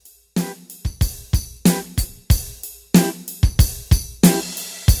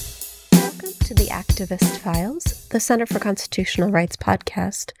to the Activist Files, the Center for Constitutional Rights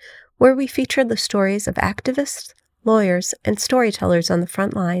podcast, where we feature the stories of activists, lawyers, and storytellers on the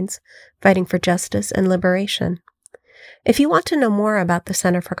front lines fighting for justice and liberation. If you want to know more about the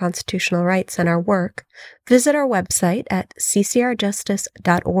Center for Constitutional Rights and our work, visit our website at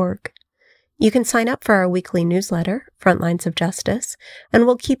ccrjustice.org. You can sign up for our weekly newsletter, Frontlines of Justice, and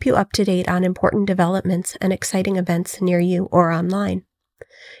we'll keep you up to date on important developments and exciting events near you or online.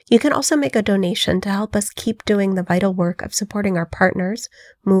 You can also make a donation to help us keep doing the vital work of supporting our partners,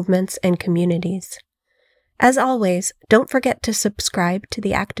 movements, and communities. As always, don't forget to subscribe to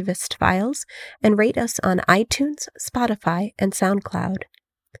the Activist Files and rate us on iTunes, Spotify, and SoundCloud.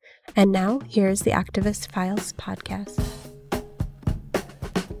 And now, here's the Activist Files podcast.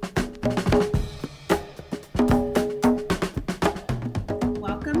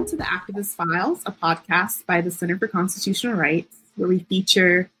 Welcome to the Activist Files, a podcast by the Center for Constitutional Rights, where we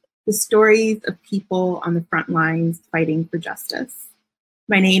feature the stories of people on the front lines fighting for justice.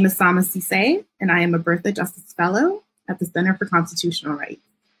 My name is Samah Sisay, and I am a Bertha Justice Fellow at the Center for Constitutional Rights.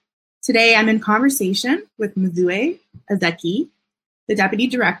 Today, I'm in conversation with Mizue Aizeki, the Deputy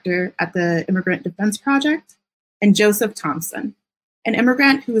Director at the Immigrant Defense Project, and Joseph Thompson, an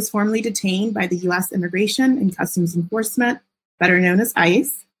immigrant who was formerly detained by the U.S. Immigration and Customs Enforcement, better known as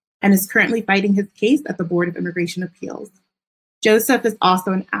ICE, and is currently fighting his case at the Board of Immigration Appeals. Joseph is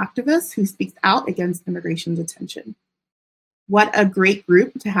also an activist who speaks out against immigration detention. What a great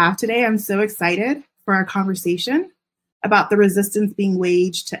group to have today. I'm so excited for our conversation about the resistance being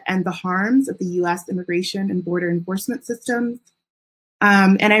waged to end the harms of the U.S. immigration and border enforcement systems.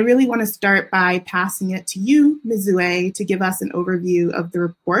 And I really want to start by passing it to you, Mizue, to give us an overview of the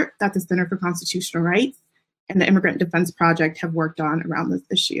report that the Center for Constitutional Rights and the Immigrant Defense Project have worked on around this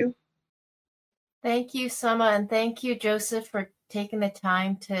issue. Thank you, Samah, and thank you, Joseph, for taking the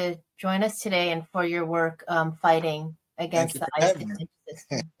time to join us today and for your work fighting against the ICE detention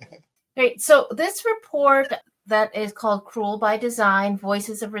system. Great. So this report that is called Cruel by Design,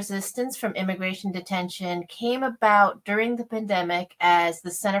 Voices of Resistance from Immigration Detention came about during the pandemic as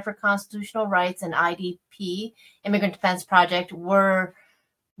the Center for Constitutional Rights and IDP, Immigrant Defense Project, were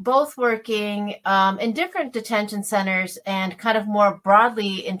both working in different detention centers and kind of more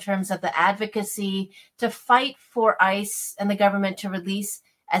broadly in terms of the advocacy to fight for ICE and the government to release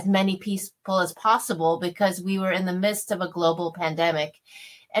as many people as possible because we were in the midst of a global pandemic.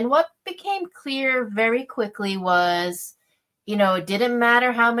 And what became clear very quickly was, it didn't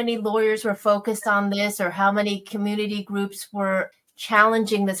matter how many lawyers were focused on this or how many community groups were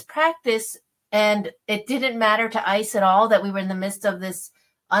challenging this practice. And it didn't matter to ICE at all that we were in the midst of this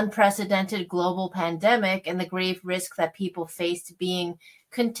unprecedented global pandemic and the grave risk that people faced being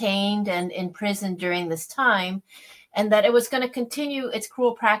contained and imprisoned during this time, and that it was going to continue its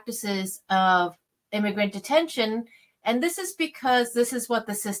cruel practices of immigrant detention. And this is because this is what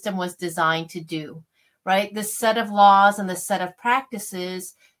the system was designed to do, right? This set of laws and the set of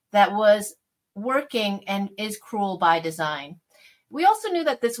practices that was working and is cruel by design. We also knew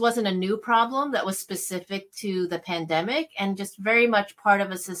that this wasn't a new problem that was specific to the pandemic and just very much part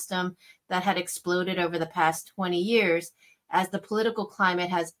of a system that had exploded over the past 20 years as the political climate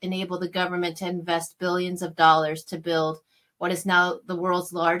has enabled the government to invest billions of dollars to build what is now the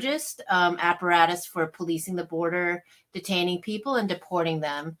world's largest apparatus for policing the border, detaining people and deporting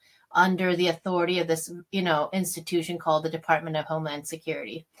them under the authority of this, institution called the Department of Homeland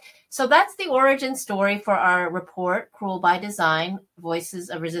Security. So that's the origin story for our report, Cruel by Design, Voices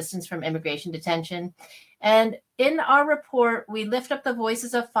of Resistance from Immigration Detention. And in our report, we lift up the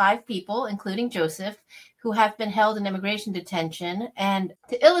voices of 5 people, including Joseph, who have been held in immigration detention. And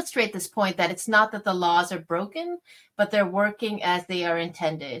to illustrate this point that it's not that the laws are broken, but they're working as they are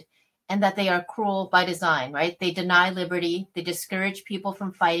intended and that they are cruel by design, right? They deny liberty. They discourage people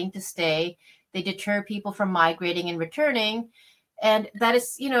from fighting to stay. They deter people from migrating and returning. And that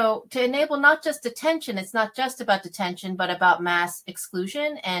is, to enable not just detention, it's not just about detention, but about mass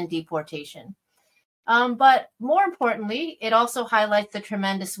exclusion and deportation. But more importantly, it also highlights the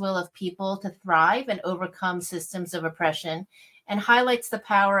tremendous will of people to thrive and overcome systems of oppression and highlights the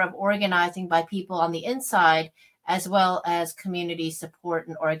power of organizing by people on the inside, as well as community support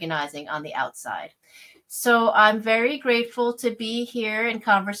and organizing on the outside. So I'm very grateful to be here in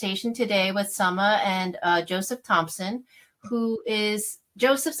conversation today with Samah and Joseph Thompson, who is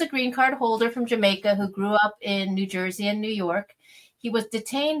Joseph's a green card holder from Jamaica who grew up in New Jersey and New York. He was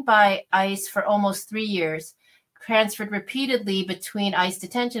detained by ICE for almost 3 years, transferred repeatedly between ICE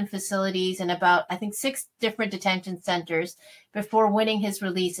detention facilities and about, 6 different detention centers before winning his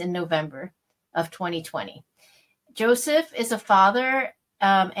release in November of 2020. Joseph is a father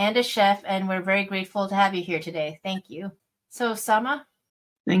and a chef, and we're very grateful to have you here today. Thank you. So, Samah?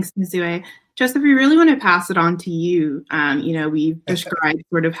 Thanks, Mizue. Joseph, we really want to pass it on to you. We've described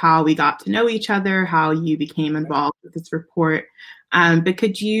sort of how we got to know each other, how you became involved with this report. But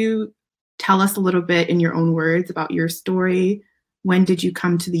could you tell us a little bit in your own words about your story? When did you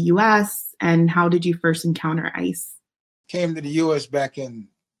come to the U.S. and how did you first encounter ICE? Came to the U.S. back in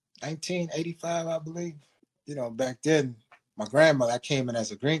 1985, I believe. Back then, my grandmother, I came in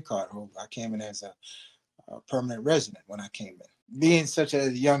as a green card holder. I came in as a permanent resident when I came in. Being such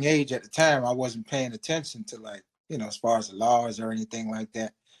a young age at the time, I wasn't paying attention to as far as the laws or anything like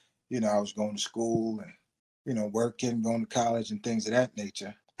that. I was going to school and, working, going to college and things of that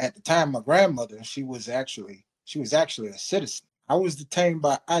nature. At the time, my grandmother, she was actually a citizen. I was detained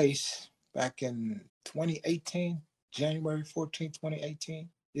by ICE back in 2018, January 14, 2018.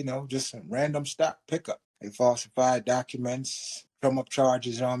 Just a random stop pickup. They falsified documents, come up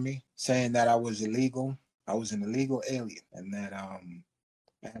charges on me, saying that I was illegal. I was an illegal alien, and that I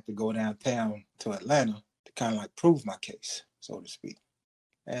had to go downtown to Atlanta to kind of prove my case, so to speak.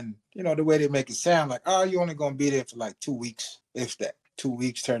 And the way they make it sound like, oh, you're only going to be there for 2 weeks, if that. 2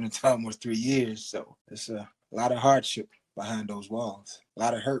 weeks turned into almost 3 years. So it's a lot of hardship behind those walls, a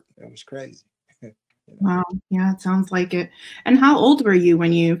lot of hurt. It was crazy. Wow. Yeah, it sounds like it. And how old were you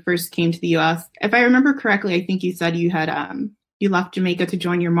when you first came to the U.S.? If I remember correctly, I think you said you had you left Jamaica to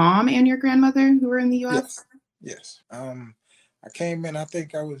join your mom and your grandmother who were in the U.S. Yes. I came in. I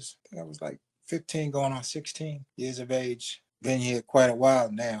think I was 15, going on 16 years of age. Been here quite a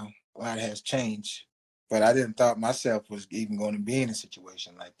while now. A lot has changed, but I didn't thought myself was even going to be in a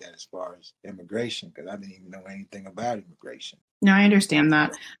situation like that as far as immigration, because I didn't even know anything about immigration. No, I understand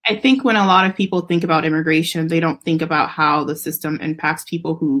that. I think when a lot of people think about immigration, they don't think about how the system impacts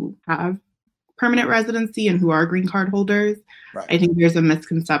people who have permanent residency and who are green card holders. Right. I think there's a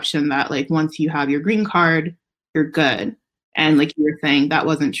misconception that once you have your green card, you're good. And like you were saying, that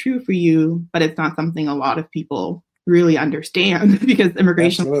wasn't true for you, but it's not something a lot of people really understand because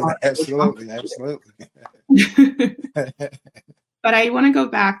immigration. Absolutely. But I want to go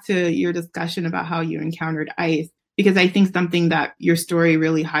back to your discussion about how you encountered ICE, because I think something that your story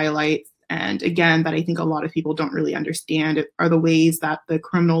really highlights, and again, that I think a lot of people don't really understand, are the ways that the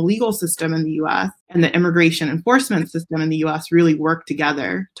criminal legal system in the U.S. and the immigration enforcement system in the U.S. really work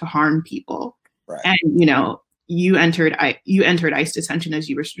together to harm people. Right. And, you entered ICE detention, as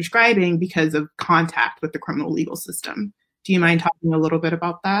you were describing, because of contact with the criminal legal system. Do you mind talking a little bit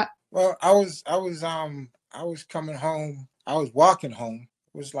about that? Well, I was coming home. I was walking home.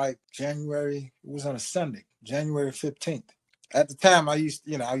 It was January. It was on a Sunday, January 15th. At the time, I used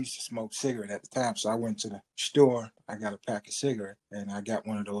to smoke cigarette at the time. So I went to the store. I got a pack of cigarette, and I got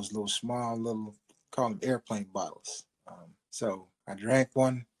one of those small, call them airplane bottles. So I drank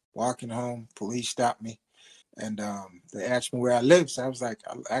one, walking home. Police stopped me, and they asked me where I live. So I was like,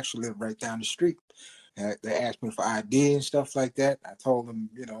 I actually live right down the street. They asked me for ID and stuff like that. I told them,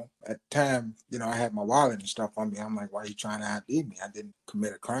 at the time, I had my wallet and stuff on me. I'm like, why are you trying to ID me? I didn't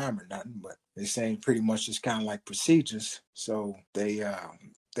commit a crime or nothing, but they're saying pretty much just kind of like procedures. So they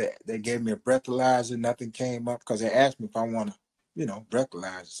gave me a breathalyzer. Nothing came up because they asked me if I want to,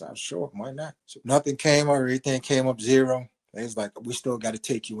 breathalyzer. So I was sure, why not? So nothing came up. Everything came up 0. They was like, we still got to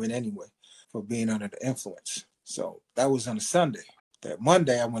take you in anyway for being under the influence. So that was on a Sunday. That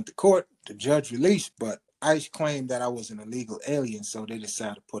Monday, I went to court. The judge released, but ICE claimed that I was an illegal alien, so they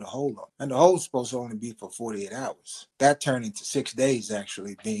decided to put a hold on. And the hold's supposed to only be for 48 hours. That turned into 6 days,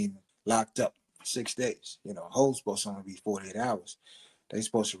 actually, being locked up for 6 days. Hold's supposed to only be 48 hours. They're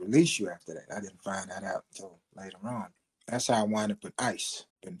supposed to release you after that. I didn't find that out until later on. That's how I wound up with ICE.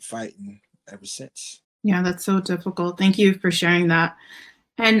 Been fighting ever since. Yeah, that's so difficult. Thank you for sharing that.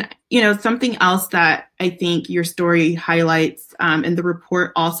 And, something else that I think your story highlights and the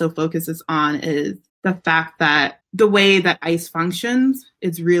report also focuses on is the fact that the way that ICE functions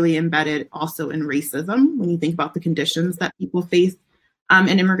is really embedded also in racism when you think about the conditions that people face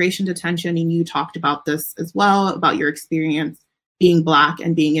in immigration detention. And you talked about this as well, about your experience being Black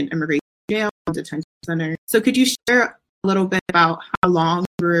and being in immigration jail and detention center. So could you share a little bit about how long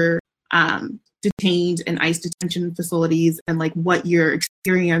you were detained in ICE detention facilities and what your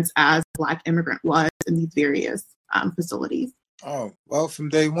experience as a Black immigrant was in these various facilities? Oh, well, from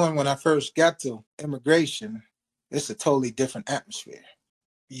day one, when I first got to immigration, it's a totally different atmosphere.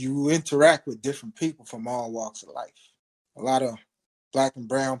 You interact with different people from all walks of life. A lot of Black and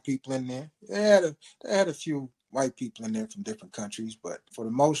brown people in there. They had a few white people in there from different countries, but for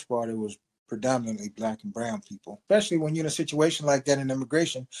the most part, it was predominantly Black and brown people. Especially when you're in a situation like that in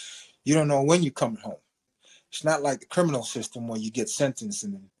immigration, you don't know when you're coming home. It's not like the criminal system where you get sentenced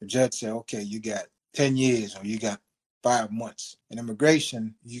and the judge say, okay, you got 10 years or you got 5 months. In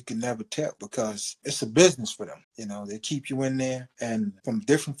immigration, you can never tell because it's a business for them. You know, they keep you in there, and from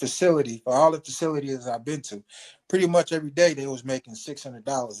different facilities, for all the facilities I've been to, pretty much every day they was making $600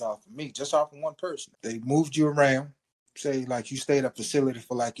 off of me, just off of one person. They moved you around, say like you stayed at a facility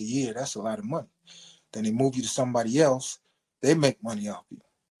for like a year, that's a lot of money. Then they move you to somebody else, they make money off you.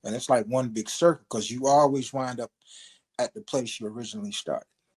 And it's like one big circle because you always wind up at the place you originally started.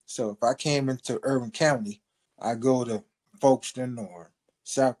 So if I came into Irvin County, I go to Folkestone or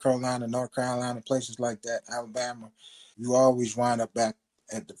South Carolina, North Carolina, places like that, Alabama, you always wind up back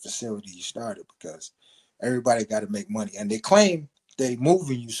at the facility you started because everybody got to make money. And they claim they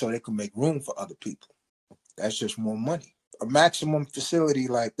moving you so they can make room for other people. That's just more money. A maximum facility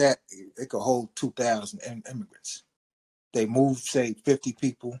like that, it could hold 2,000 immigrants. They move, say, 50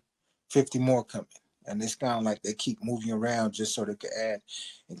 people, 50 more coming. And it's kind of like they keep moving around just so they can add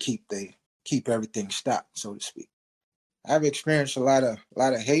and keep everything stopped, so to speak. I've experienced a lot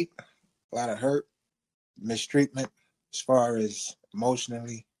of hate, a lot of hurt, mistreatment as far as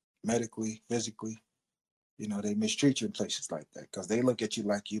emotionally, medically, physically. You know, they mistreat you in places like that because they look at you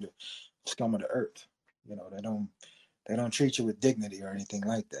like you the scum of the earth. You know, they don't treat you with dignity or anything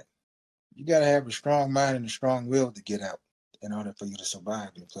like that. You got to have a strong mind and a strong will to get out in order for you to survive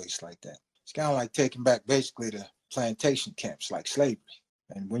in a place like that. It's kind of like taking back basically the plantation camps like slavery.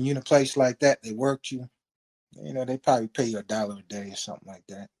 And when you're in a place like that, they worked you, you know, they probably pay you $1 a day or something like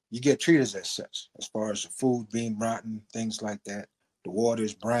that. You get treated as such, as far as the food being rotten, things like that. The water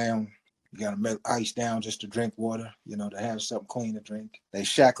is brown. You got to melt ice down just to drink water, you know, to have something clean to drink. They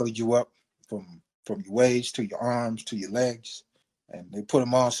shackle you up from your waist to your arms to your legs. And they put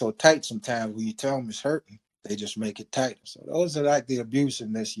them on so tight sometimes when you tell them it's hurting, they just make it tighter. So those are like the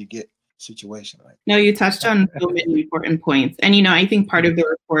abusiveness you get situation like that. No, you touched on so many important points. And, you know, I think part of the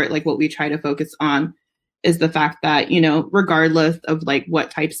report, like what we try to focus on is the fact that, you know, regardless of like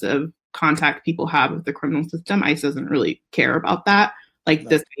what types of contact people have with the criminal system, ICE doesn't really care about that. Like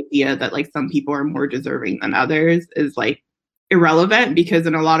this idea that like some people are more deserving than others is like irrelevant because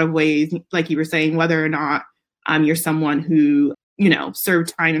in a lot of ways, like you were saying, whether or not you're someone who, you know,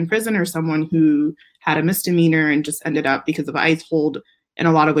 served time in prison or someone who had a misdemeanor and just ended up because of ICE hold, in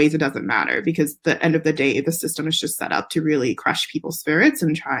a lot of ways, it doesn't matter because at the end of the day, the system is just set up to really crush people's spirits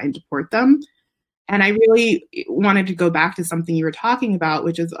and try and deport them. And I really wanted to go back to something you were talking about,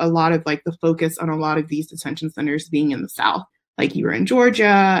 which is a lot of like the focus on a lot of these detention centers being in the South. Like you were in Georgia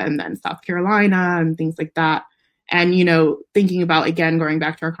and then South Carolina and things like that. And, you know, thinking about, again, going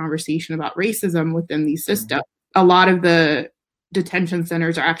back to our conversation about racism within these systems, a lot of the detention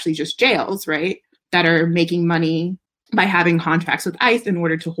centers are actually just jails, right, that are making money by having contracts with ICE in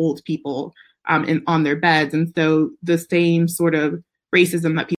order to hold people on their beds. And so the same sort of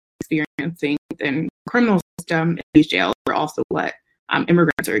racism that people are experiencing in the criminal system in these jails are also what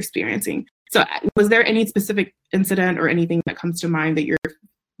immigrants are experiencing. So was there any specific incident or anything that comes to mind that you're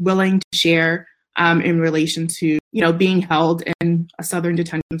willing to share in relation to, you know, being held in a Southern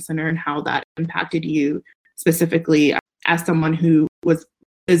detention center and how that impacted you specifically as someone who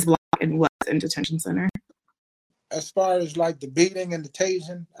is Black and was in detention center? As far as like the beating and the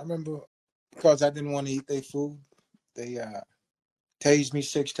tasing, I remember because I didn't want to eat their food, they tased me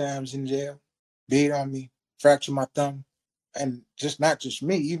 6 times in jail, beat on me, fractured my thumb. And not just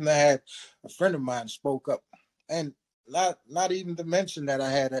me, even I had a friend of mine spoke up. And not even to mention that I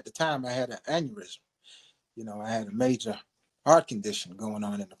had at the time, I had an aneurysm. You know, I had a major heart condition going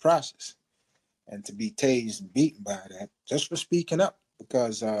on in the process. And to be tased and beaten by that, just for speaking up,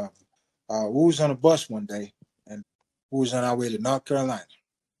 because we was on a bus one day and we was on our way to North Carolina.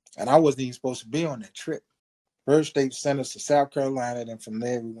 And I wasn't even supposed to be on that trip. First, they sent us to South Carolina, then from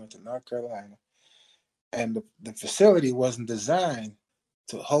there we went to North Carolina. And the facility wasn't designed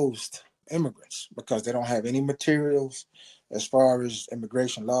to host immigrants because they don't have any materials as far as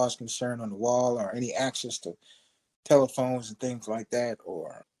immigration law is concerned on the wall or any access to telephones and things like that.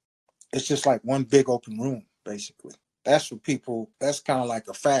 Or it's just like one big open room, basically. That's for people, that's kind of like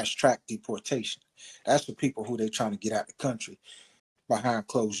a fast track deportation. That's for people who they're trying to get out the country behind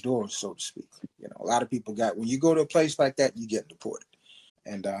closed doors, so to speak. You know, a lot of people when you go to a place like that, you get deported.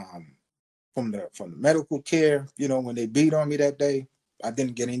 And from the medical care, you know, when they beat on me that day, I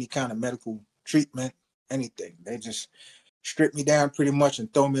didn't get any kind of medical treatment, anything. They just stripped me down pretty much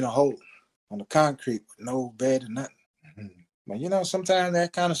and throw me in a hole on the concrete with no bed or nothing. Mm-hmm. But you know, sometimes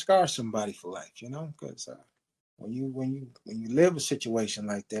that kind of scars somebody for life, you know, because when you live a situation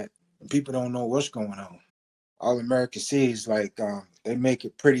like that and people don't know what's going on, all America sees like they make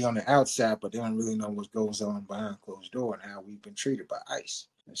it pretty on the outside, but they don't really know what goes on behind closed door and how we've been treated by ICE.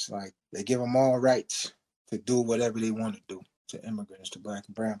 It's like they give them all rights to do whatever they want to do to immigrants, to Black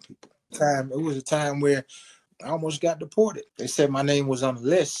and brown people. It was a time where I almost got deported. They said my name was on the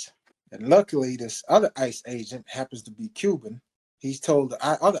list. And luckily, this other ICE agent happens to be Cuban. He's told the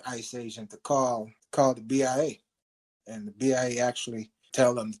other ICE agent to call the BIA. And the BIA actually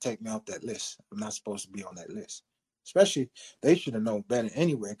tell them to take me off that list. I'm not supposed to be on that list. Especially, they should have known better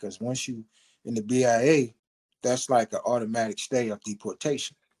anyway, because once you in the BIA, that's like an automatic stay of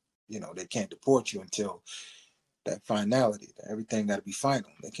deportation. They can't deport you until that finality. Everything got to be final.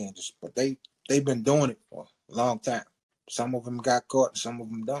 They can't just, but they've been doing it for a long time. Some of them got caught, some of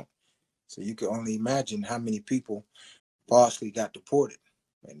them don't. So you can only imagine how many people falsely got deported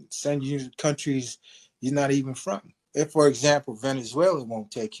and send you to countries you're not even from. If, for example, Venezuela won't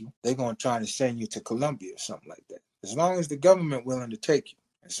take you, they're going to try to send you to Colombia or something like that. As long as the government willing to take you.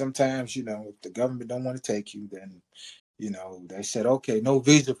 And sometimes, if the government don't want to take you, then, they said, okay, no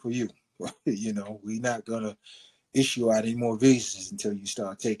visa for you. We're not going to issue out any more visas until you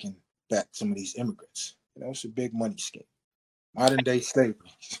start taking back some of these immigrants. It's a big money scheme. Modern day slavery.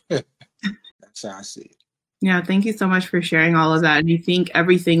 That's how I see it. Yeah, thank you so much for sharing all of that. And I think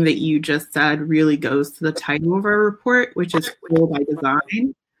everything that you just said really goes to the title of our report, which is Cruel by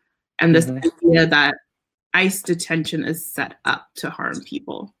Design. And this idea that ICE detention is set up to harm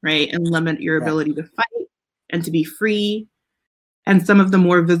people, right? And limit your ability to fight and to be free. And some of the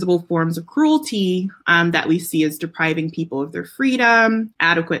more visible forms of cruelty that we see is depriving people of their freedom,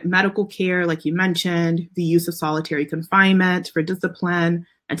 adequate medical care, like you mentioned, the use of solitary confinement for discipline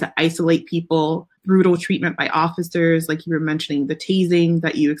and to isolate people, brutal treatment by officers, like you were mentioning, the tasing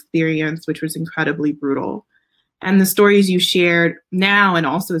that you experienced, which was incredibly brutal. And the stories you shared now and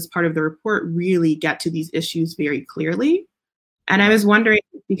also as part of the report really get to these issues very clearly. And I was wondering,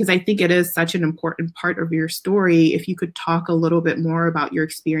 because I think it is such an important part of your story, if you could talk a little bit more about your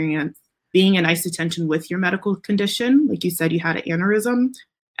experience being in ICE detention with your medical condition. Like you said, you had an aneurysm,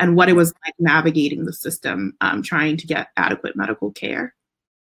 and what it was like navigating the system, trying to get adequate medical care.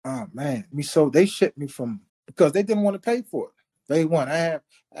 Oh man, so they shipped me because they didn't want to pay for it. Day one, I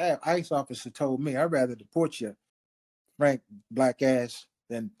have ICE officer told me I'd rather deport you, frank black ass,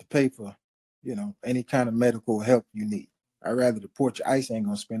 than to pay for, any kind of medical help you need. I'd rather deport you. ICE ain't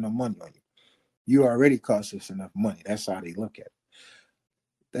gonna spend no money on you. You already cost us enough money. That's how they look at it.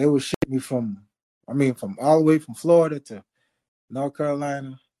 They would ship me from all the way from Florida to North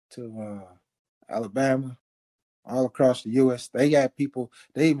Carolina to Alabama, all across the U.S. They got people,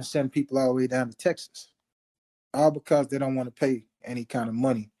 they even send people all the way down to Texas, all because they don't want to pay any kind of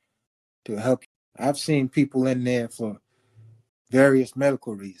money to help you. I've seen people in there for various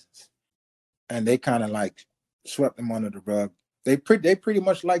medical reasons, and they kind of like swept them under the rug. They pretty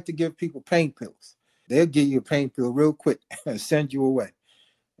much like to give people pain pills. They'll give you a pain pill real quick and send you away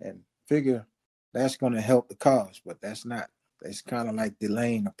and figure that's going to help the cause, but that's not. It's kind of like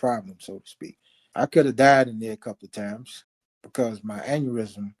delaying the problem, so to speak. I could have died in there a couple of times because my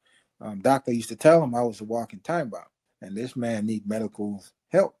aneurysm, doctor used to tell him I was a walking time bomb, and this man need medical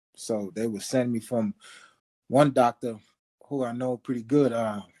help. So they would send me from one doctor who I know pretty good,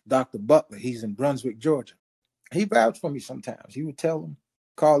 Dr. Butler. He's in Brunswick, Georgia. He vouched for me sometimes. He would tell him,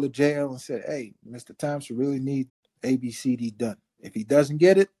 call the jail and say, hey, Mr. Thompson really need ABCD done. If he doesn't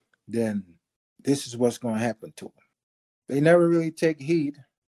get it, then this is what's going to happen to him. They never really take heed,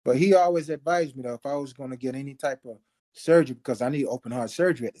 but he always advised me, though, if I was going to get any type of surgery, because I need open heart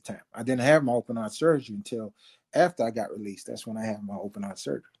surgery at the time. I didn't have my open heart surgery until after I got released. That's when I had my open heart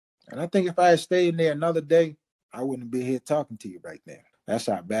surgery. And I think if I had stayed in there another day, I wouldn't be here talking to you right now. That's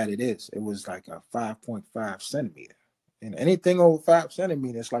how bad it is. It was like a 5.5 centimeter. And anything over 5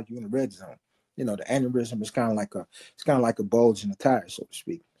 centimeters, it's like you're in the red zone. The aneurysm is kind of like a bulge in the tire, so to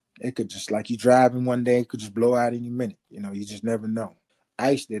speak. It could just, like you driving one day, it could just blow out any minute. You just never know.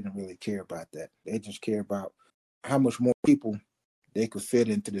 ICE didn't really care about that. They just care about how much more people they could fit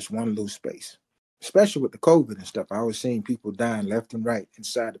into this one little space. Especially with the COVID and stuff. I was seeing people dying left and right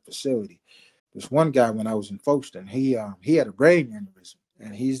inside the facility. This one guy, when I was in Folkestone, he had a brain aneurysm,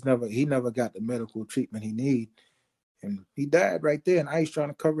 and he never got the medical treatment he needed, and he died right there. And ICE trying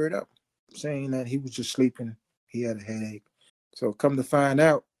to cover it up, saying that he was just sleeping, he had a headache. So come to find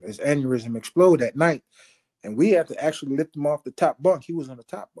out, his aneurysm exploded at night, and we had to actually lift him off the top bunk. He was on the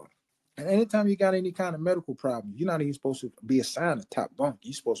top bunk. And anytime you got any kind of medical problem, you're not even supposed to be assigned a top bunk.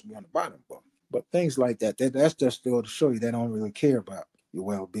 You're supposed to be on the bottom bunk. But things like that's just still to show you they don't really care about your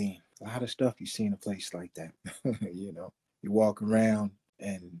well-being. A lot of stuff you see in a place like that. You walk around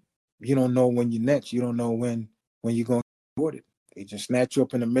and you don't know when you're next. You don't know when you're going to get deported. They just snatch you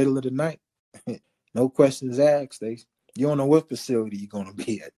up in the middle of the night. No questions asked. You don't know what facility you're gonna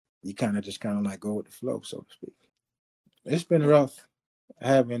be at. You kind of like go with the flow, so to speak. It's been rough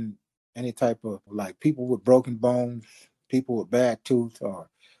having any type of like people with broken bones, people with bad tooth, or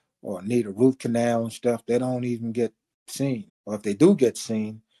need a root canal and stuff. They don't even get seen, or if they do get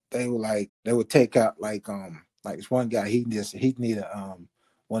seen, they would take out like this one guy, he needed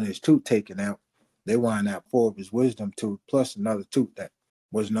one of his tooth taken out. They wind out 4 of his wisdom tooth plus another tooth that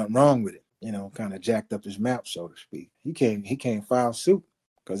was nothing wrong with it. Kind of jacked up his mouth, so to speak. He can't file suit,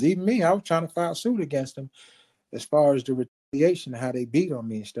 because even me, I was trying to file suit against him as far as the retaliation, how they beat on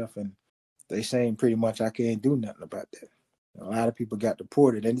me and stuff, and they saying pretty much I can't do nothing about that. A lot of people got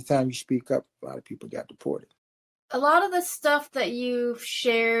deported. Anytime you speak up, a lot of people got deported. A lot of the stuff that you've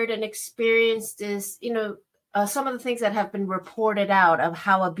shared and experienced is, some of the things that have been reported out of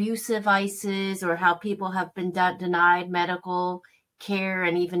how abusive ICE is, or how people have been denied medical care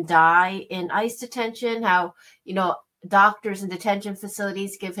and even die in ICE detention, how, doctors in detention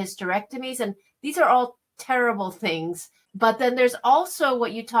facilities give hysterectomies. And these are all terrible things. But then there's also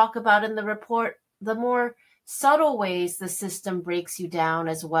what you talk about in the report, the more subtle ways the system breaks you down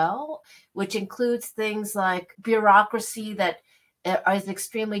as well, which includes things like bureaucracy that is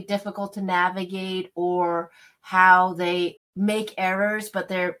extremely difficult to navigate, or how they make errors, but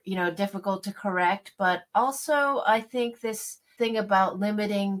they're, difficult to correct. But also, I think this thing about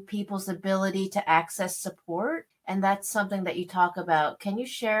limiting people's ability to access support, and that's something that you talk about. Can you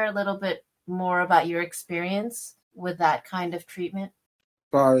share a little bit more about your experience with that kind of treatment?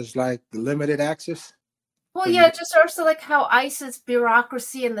 As far as like the limited access? Well, yeah, just also like how ICE's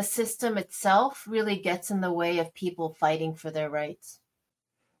bureaucracy and the system itself really gets in the way of people fighting for their rights.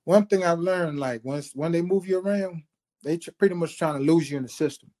 One thing I've learned, like when they move you around, they pretty much trying to lose you in the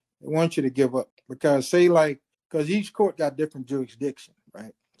system. They want you to give up, because because each court got different jurisdiction,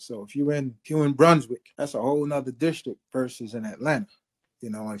 right? So if you're in Brunswick, that's a whole nother district versus in Atlanta.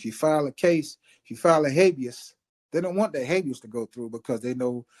 If you file a case, if you file a habeas, they don't want that habeas to go through, because they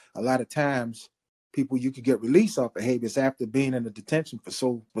know a lot of times you could get released off of habeas after being in the detention for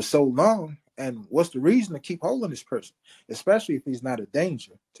so long. And what's the reason to keep holding this person, especially if he's not a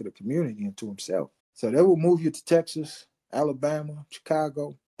danger to the community and to himself? So they will move you to Texas, Alabama,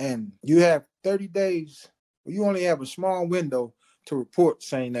 Chicago, and you have 30 days. You only have a small window to report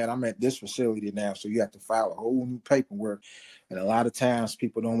saying that I'm at this facility now. So you have to file a whole new paperwork. And a lot of times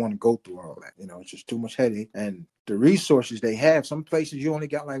people don't want to go through all that. It's just too much headache. And the resources they have, some places you only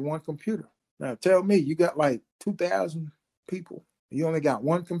got like one computer. Now tell me, you got like 2,000 people. You only got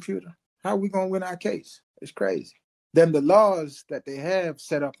one computer. How are we going to win our case? It's crazy. Then the laws that they have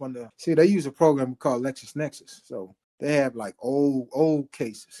set up they use a program called LexisNexis. So they have like old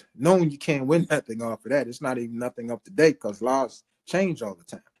cases. Knowing you can't win nothing off of that. It's not even nothing up to date, because laws change all the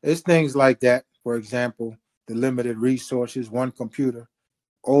time. It's things like that. For example, the limited resources, one computer,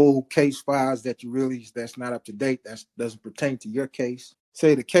 old case files that's not up to date, that doesn't pertain to your case.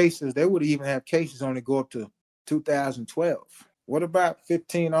 Say the cases, they would even have cases only go up to 2012. What about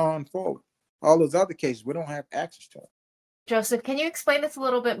 15 on forward? All those other cases, we don't have access to them. Joseph, can you explain this a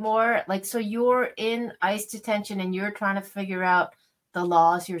little bit more? Like, so you're in ICE detention and you're trying to figure out the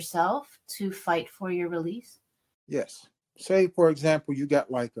laws yourself to fight for your release? Yes. Say, for example, you got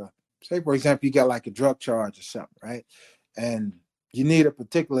like a drug charge or something, right? And you need a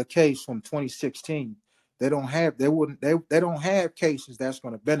particular case from 2016. They don't have cases that's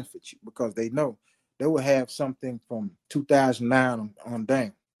going to benefit you, because they know they will have something from 2009 on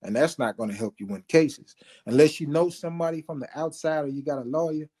down. And that's not going to help you win cases unless you know somebody from the outside, or you got a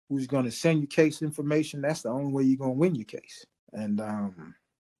lawyer who's going to send you case information. That's the only way you're going to win your case. And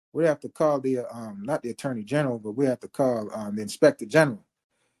we have to call the not the attorney general, but we have to call the inspector general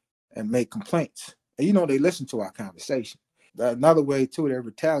and make complaints. And they listen to our conversation. Another way too, they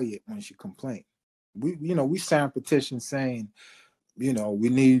retaliate once you complain. We sign petitions saying, we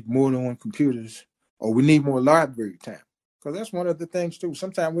need more than one computers, or we need more library time. Because that's one of the things too.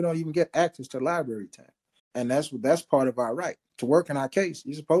 Sometimes we don't even get access to library time. And that's part of our right. To work in our case,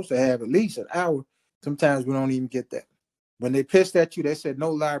 you're supposed to have at least an hour. Sometimes we don't even get that. When they pissed at you, they said no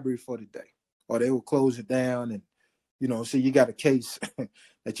library for the day. Or they will close it down, and so you got a case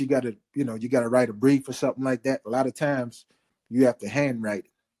that you gotta write a brief or something like that. A lot of times you have to handwrite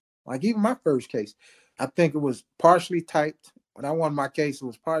it. Like even my first case, I think it was partially typed. When I won my case, it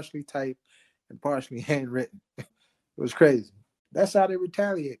was partially typed and partially handwritten. It was crazy. That's how they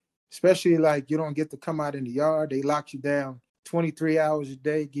retaliate. Especially like you don't get to come out in the yard. They lock you down 23 hours a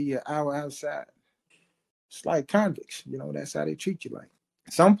day, give you an hour outside. It's like convicts, that's how they treat you like.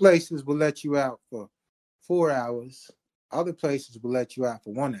 Some places will let you out for 4 hours, Other places will let you out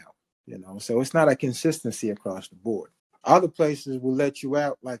for 1 hour, So it's not a consistency across the board. Other places will let you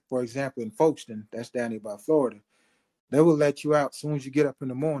out, like, for example, in Folkestone, that's down here by Florida, they will let you out as soon as you get up in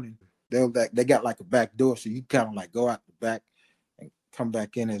the morning. They got like a back door, so you kind of like go out the back and come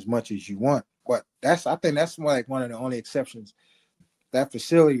back in as much as you want. But I think that's like one of the only exceptions. That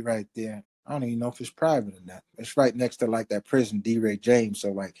facility right there, I don't even know if it's private or not. It's right next to like that prison, D. Ray James.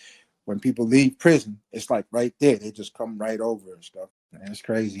 So like when people leave prison, it's like right there. They just come right over and stuff. Man, it's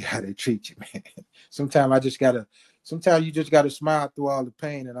crazy how they treat you, man. Sometimes you just gotta smile through all the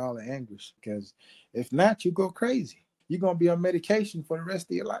pain and all the anguish, because if not, you go crazy. You're gonna be on medication for the rest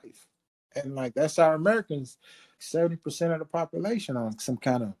of your life. And like that's our Americans, 70% of the population on some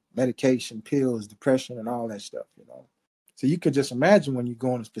kind of medication, pills, depression, and all that stuff, So you could just imagine when you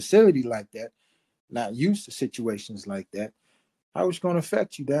go in a facility like that, not used to situations like that, how it's going to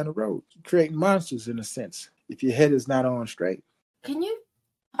affect you down the road. You're creating monsters in a sense if your head is not on straight. Can you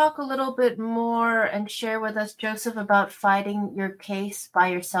talk a little bit more and share with us, Joseph, about fighting your case by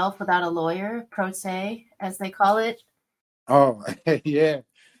yourself without a lawyer, pro se, as they call it? Oh, yeah.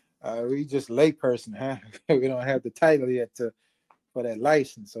 We just layperson, huh? We don't have the title yet for that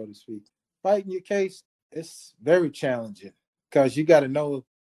license, so to speak. Fighting your case, it's very challenging because you got to know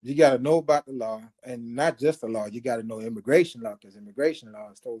about the law, and not just the law. You got to know immigration law, because immigration law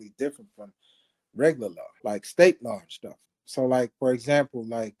is totally different from regular law, like state law and stuff. So, like, for example,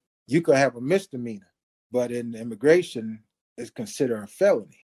 like you could have a misdemeanor, but in immigration, it's considered a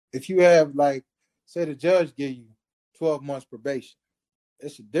felony. If you have, like, say the judge gave you 12 months probation,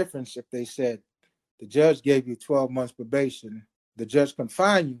 it's a difference if they said the judge gave you 12 months probation, the judge can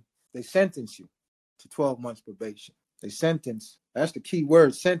fine you, they sentence you to 12 months probation. They sentence, that's the key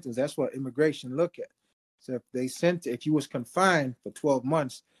word, sentence. That's what immigration look at. So if you was confined for 12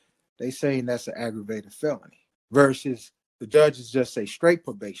 months, they saying that's an aggravated felony. Versus the judges just say straight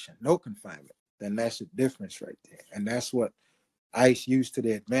probation, no confinement. Then that's a difference right there. And that's what ICE used to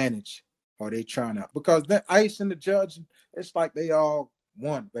their advantage. Or they trying to, because the ICE and the judge, it's like they all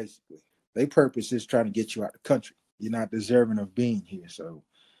one, basically. Their purpose is trying to get you out of the country. You're not deserving of being here. So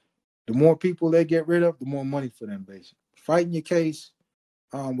the more people they get rid of, the more money for them, basically. Fighting your case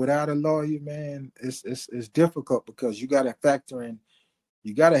without a lawyer, man, it's difficult, because you got to factor in,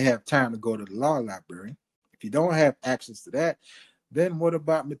 you got to have time to go to the law library. If you don't have access to that, then what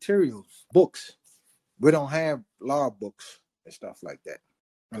about materials, books? We don't have law books and stuff like that,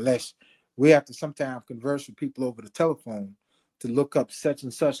 unless we have to sometimes converse with people over the telephone to look up such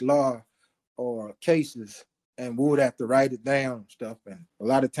and such law or cases, and we would have to write it down and stuff. And a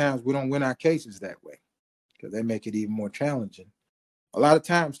lot of times we don't win our cases that way, because they make it even more challenging. A lot of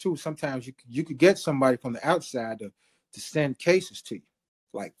times too, sometimes you could get somebody from the outside to send cases to you,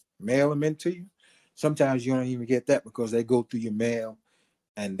 like mail them into you. Sometimes you don't even get that, because they go through your mail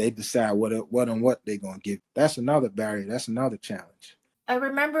and they decide what they're going to give. That's another barrier. That's another challenge. I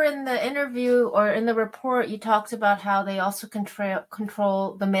remember in the interview or in the report, you talked about how they also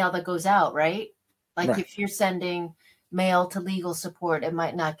control the mail that goes out, right? Like right. If you're sending mail to legal support, it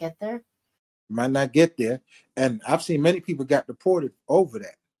might not get there. Might not get there. And I've seen many people got deported over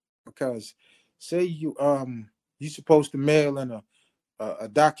that, because say you're supposed to mail in a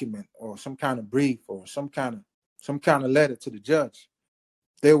document or some kind of brief or some kind of letter to the judge.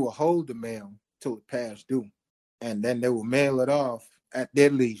 They will hold the mail till it passed due, and then they will mail it off at their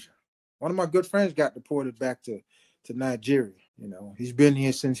leisure. One of my good friends got deported back to Nigeria. He's been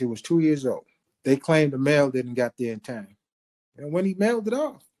here since he was 2 years old. They claimed the mail didn't get there in time. And when he mailed it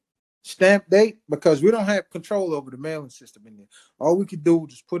off, stamp date, because we don't have control over the mailing system in there. All we could do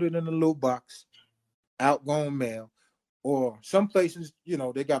was just put it in a little box, outgoing mail. Or some places,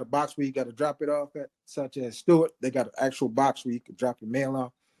 they got a box where you got to drop it off at, such as Stewart. They got an actual box where you can drop your mail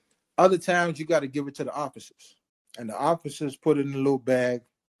off. Other times, you got to give it to the officers. And the officers put it in a little bag,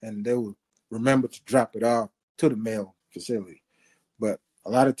 and they will remember to drop it off to the mail facility. But a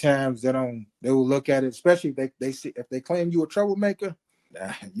lot of times, they will look at it, especially if they claim you a troublemaker,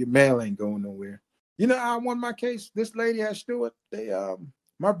 your mail ain't going nowhere. I won my case. This lady at Stewart,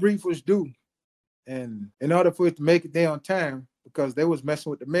 my brief was due. And in order for it to make it there on time, because they was messing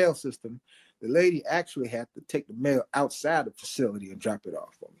with the mail system, the lady actually had to take the mail outside the facility and drop it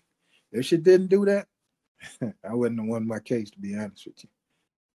off for me. If she didn't do that, I wouldn't have won my case, to be honest with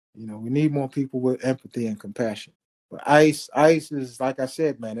you. We need more people with empathy and compassion. But ICE is, like I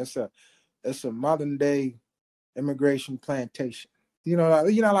said, man, it's a modern day immigration plantation.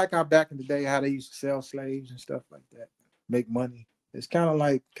 Like how back in the day, how they used to sell slaves and stuff like that, make money. It's kind of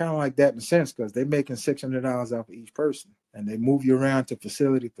like that in a sense, because they're making $600 off of each person, and they move you around to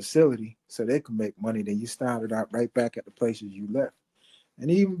facility so they can make money. Then you started out right back at the places you left. And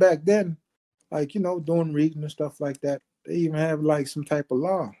even back then, like, doing reading and stuff like that, they even have like some type of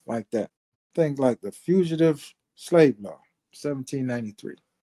law like that. Things like the Fugitive Slave Law, 1793.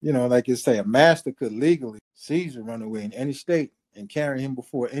 Like you say, a master could legally seize a runaway in any state and carry him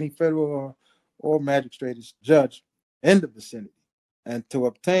before any federal or magistrate's judge in the vicinity. And to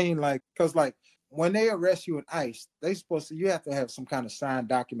obtain, because when they arrest you in ICE, you have to have some kind of signed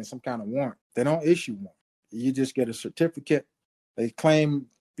document, some kind of warrant. They don't issue one. You just get a certificate. They claim,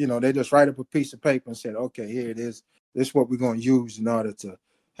 they just write up a piece of paper and said, okay, here it is. This is what we're going to use in order to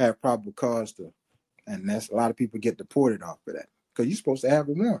have probable cause to. And that's a lot of people get deported off of that, because you're supposed to have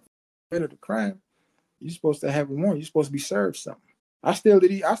a warrant. Of the crime, you're supposed to have a warrant. You're supposed to be served something. I still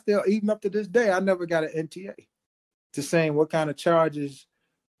even up to this day, I never got an NTA to saying what kind of charges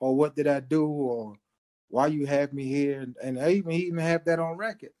or what did I do or why you have me here. And I even have that on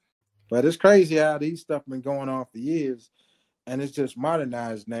record. But it's crazy how these stuff been going on for years, and it's just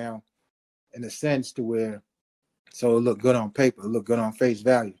modernized now in a sense to where, so it look good on paper, it look good on face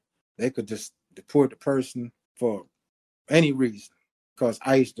value. They could just deport the person for any reason, because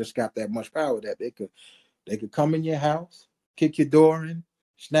ICE just got that much power that they could come in your house, kick your door in,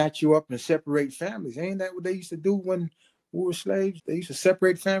 snatch you up, and separate families. Ain't that what they used to do when we were slaves? They used to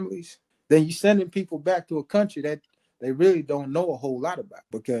separate families. Then you sending people back to a country that they really don't know a whole lot about,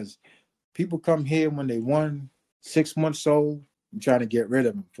 because people come here when they 6 months old and trying to get rid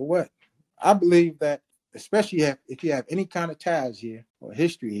of them. For what? I believe that, especially if you have any kind of ties here or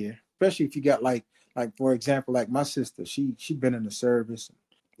history here, especially if you got like for example, like my sister, she been in the service.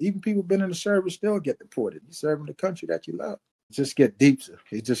 Even people been in the service still get deported. You serving the country that you love. It just get deeper.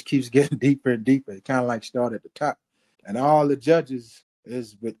 It just keeps getting deeper and deeper. It kind of like start at the top. And all the judges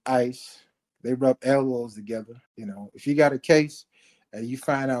is with ICE. They rub elbows together. If you got a case and you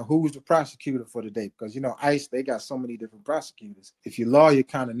find out who's the prosecutor for the day, because ICE, they got so many different prosecutors. If your lawyer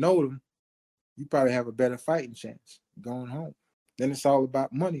kind of know them, you probably have a better fighting chance going home. Then it's all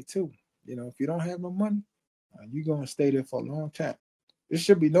about money too. If you don't have no money, you're going to stay there for a long time. There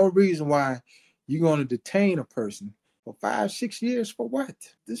should be no reason why you're going to detain a person for 5-6 years for what?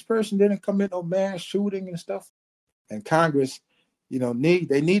 This person didn't commit no mass shooting and stuff. And Congress,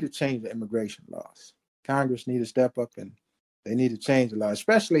 they need to change the immigration laws. Congress need to step up and they need to change the law,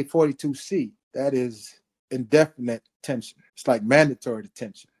 especially 42C. That is indefinite detention. It's like mandatory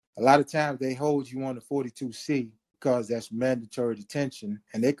detention. A lot of times they hold you on the 42C because that's mandatory detention,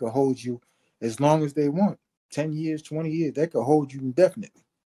 and they could hold you as long as they want. 10 years, 20 years, they could hold you indefinitely.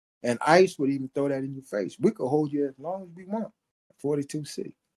 And ICE would even throw that in your face. We could hold you as long as we want.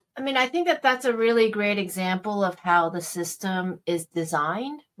 42C. I mean, I think that's a really great example of how the system is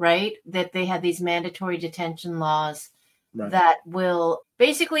designed, right? That they have these mandatory detention laws that will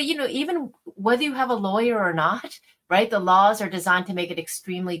basically, even whether you have a lawyer or not, right? The laws are designed to make it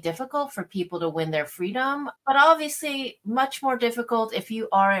extremely difficult for people to win their freedom, but obviously much more difficult if you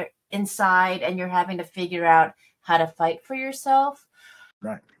are inside and you're having to figure out how to fight for yourself.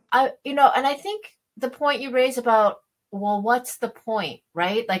 Right. And I think the point you raise about, well, what's the point,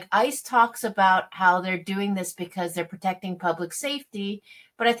 right? Like ICE talks about how they're doing this because they're protecting public safety.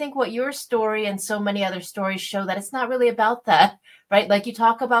 But I think what your story and so many other stories show that it's not really about that, right? Like you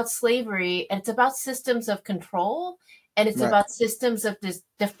talk about slavery and it's about systems of control, and it's about systems of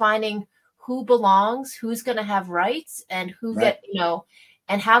defining who belongs, who's going to have rights, and who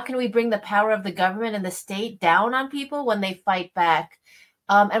and how can we bring the power of the government and the state down on people when they fight back.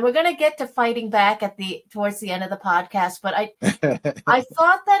 And we're going to get to fighting back towards the end of the podcast. But I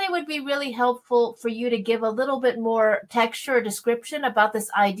thought that it would be really helpful for you to give a little bit more texture or description about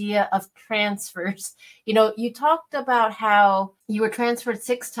this idea of transfers. You talked about how you were transferred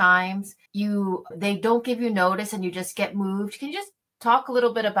 6 times. They don't give you notice and you just get moved. Can you just talk a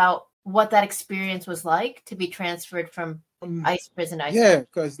little bit about what that experience was like to be transferred from ICE prison? Yeah,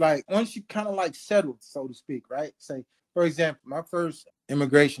 because once you kind of settled, so to speak, right? Say, for example, my first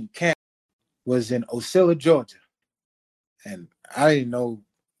immigration camp was in Ocilla, Georgia. And I didn't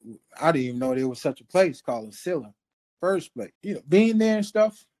even know there was such a place called Ocilla. First place. Being there and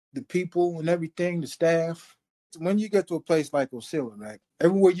stuff, the people and everything, the staff. When you get to a place like Ocilla, right?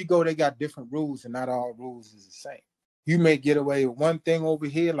 Everywhere you go, they got different rules, and not all rules is the same. You may get away with one thing over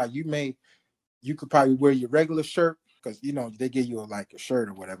here, like you could probably wear your regular shirt, because they give you a shirt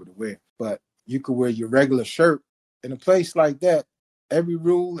or whatever to wear. But you could wear your regular shirt. In a place like that, every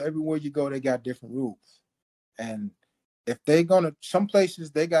rule, everywhere you go, they got different rules. And if some places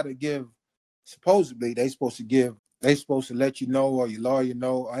they got to give, supposedly they're supposed to give They supposed to let you know, or your lawyer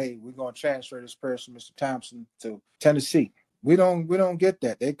know, hey, we're gonna transfer this person, Mr. Thompson, to Tennessee. We don't get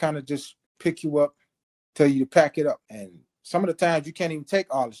that. They kind of just pick you up, tell you to pack it up. And some of the times you can't even take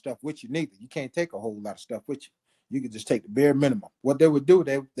all the stuff with you neither. You can't take a whole lot of stuff with you. You can just take the bare minimum. What they would do,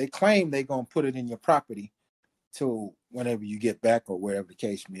 they claim they're gonna put it in your property till whenever you get back or wherever the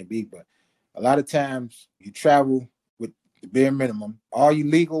case may be. But a lot of times you travel with the bare minimum. All your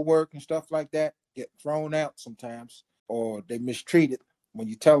legal work and stuff like that get thrown out sometimes, or they mistreat it. When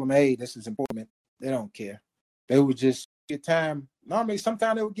you tell them, hey, this is important, they don't care. They would just give time. Normally,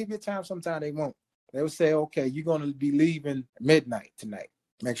 sometimes they will give you time, sometimes they won't. They would say, okay, you're going to be leaving midnight tonight.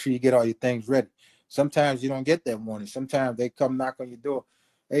 Make sure you get all your things ready. Sometimes you don't get that warning. Sometimes they come knock on your door.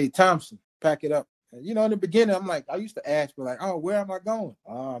 Hey, Thompson, pack it up. And, in the beginning, I'm like, I used to ask, but like, oh, where am I going?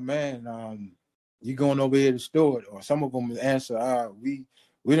 Oh, man, you going over here to store it. Or some of them answer, we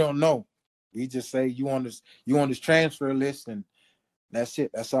don't know. We just say you on this transfer list, and that's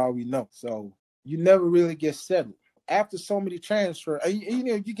it. That's all we know. So you never really get settled. After so many transfers,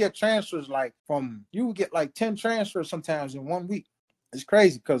 you get transfers you would get like 10 transfers sometimes in 1 week. It's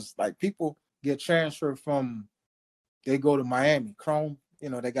crazy because like people get transferred from, they go to Miami, Chrome,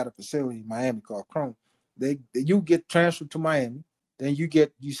 they got a facility in Miami called Chrome. You get transferred to Miami, then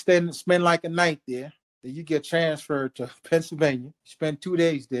you spend like a night there, then you get transferred to Pennsylvania, spend 2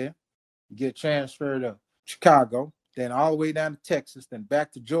 days there, you get transferred to Chicago, then all the way down to Texas, then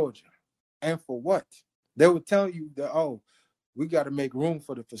back to Georgia. And for what? They would tell you that, oh, we got to make room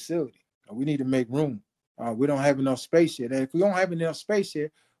for the facility. We need to make room. We don't have enough space here. And if we don't have enough space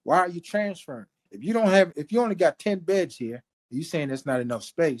here, why are you transferring? If you only got 10 beds here, you saying that's not enough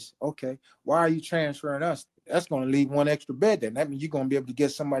space. Okay, why are you transferring us? That's going to leave one extra bed there. That means you're going to be able to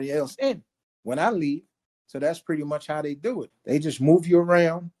get somebody else in when I leave. So that's pretty much how they do it. They just move you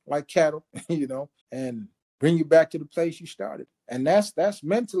around like cattle, and bring you back to the place you started. And that's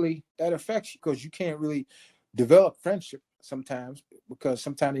mentally, that affects you because you can't really develop friendship sometimes because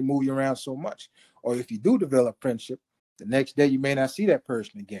sometimes they move you around so much. Or if you do develop friendship, the next day you may not see that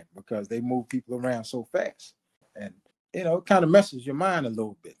person again because they move people around so fast. And, it kind of messes your mind a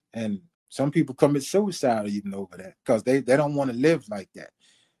little bit. And some people commit suicide even over that because they don't want to live like that.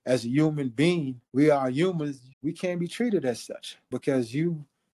 As a human being, we are humans. We can't be treated as such because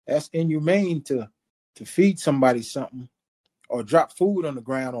that's inhumane to feed somebody something or drop food on the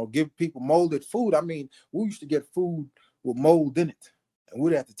ground or give people molded food. I mean, we used to get food with mold in it, and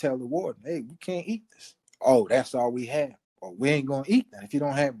we'd have to tell the warden, hey, we can't eat this. Oh, that's all we have. Or we ain't going to eat that. If you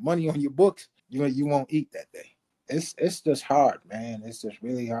don't have money on your books, you won't eat that day. It's just hard, man. It's just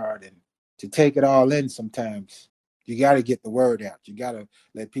really hard. And to take it all in sometimes, you got to get the word out. You got to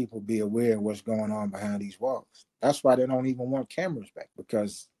let people be aware of what's going on behind these walls. That's why they don't even want cameras back,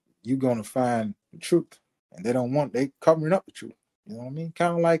 because you're going to find the truth. And they covering up the truth. You know what I mean?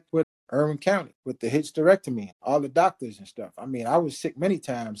 Kind of like with Irvin County, with the hysterectomy, all the doctors and stuff. I mean, I was sick many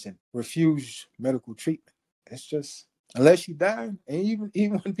times and refused medical treatment. It's just, unless you die, and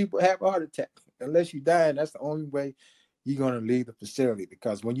even when people have a heart attack, unless you die, that's the only way you're going to leave the facility.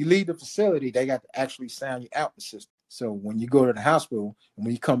 Because when you leave the facility, they got to actually sound you out the system. So when you go to the hospital and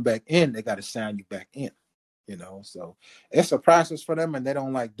when you come back in, they got to sound you back in. So it's a process for them, and they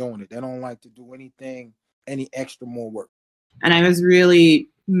don't like doing it. They don't like to do any extra more work. And I was really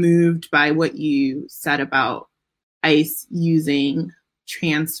moved by what you said about ICE using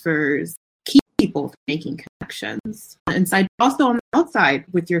transfers, keep people from making connections inside, also on the outside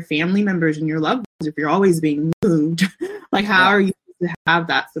with your family members and your loved ones. If you're always being moved, like how are you to have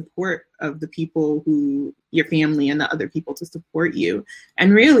that support of the people your family and the other people to support you?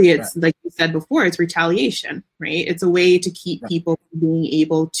 And really it's like you said before, it's retaliation, right? It's a way to keep people from being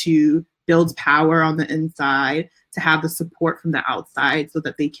able to build power on the inside, to have the support from the outside so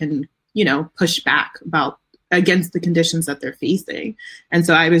that they can, push back against the conditions that they're facing. And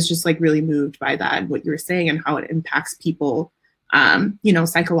so I was just like really moved by that, what you were saying, and how it impacts people,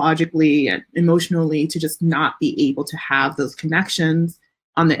 psychologically and emotionally, to just not be able to have those connections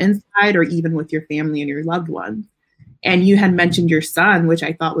on the inside or even with your family and your loved ones. And you had mentioned your son, which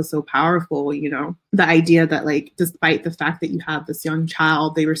I thought was so powerful, the idea that like, despite the fact that you have this young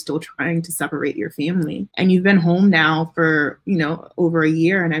child, they were still trying to separate your family. And you've been home now for, over a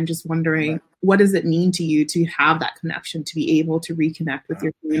year. And I'm just wondering, what does it mean to you to have that connection, to be able to reconnect with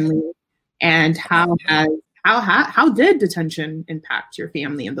your family? And how did detention impact your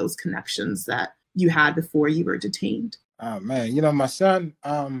family and those connections that you had before you were detained? Oh, man, my son,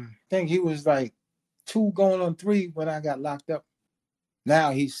 I think he was like 2 going on 3 when I got locked up.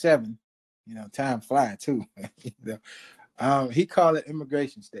 Now he's 7. Time flies too. He called it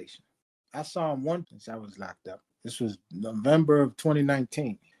Immigration Station. I saw him once since I was locked up. This was November of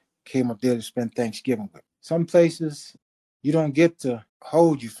 2019. Came up there to spend Thanksgiving with. Some places you don't get to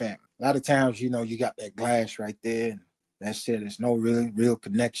hold your family. A lot of times, you know, you got that glass right there, and that's it. There's no real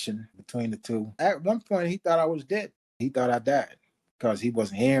connection between the two. At one point, he thought I was dead. He thought I died because he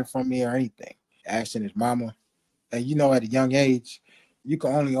wasn't hearing from me or anything. Asking his mama, and you know, at a young age, you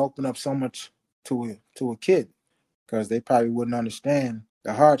can only open up so much to a kid because they probably wouldn't understand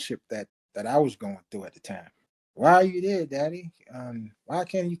the hardship that I was going through at the time. Why are you there, Daddy? Why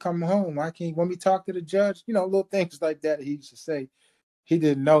can't you come home? Why can't you want me to talk to the judge? You know, little things like that he used to say. He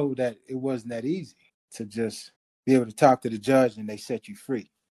didn't know that it wasn't that easy to just be able to talk to the judge and they set you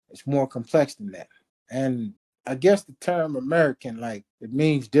free. It's more complex than that. And I guess the term American, like, it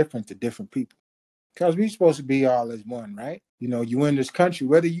means different to different people. Because we're supposed to be all as one, right? You know, you in this country,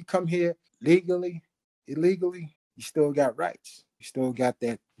 whether you come here legally, illegally, you still got rights. You still got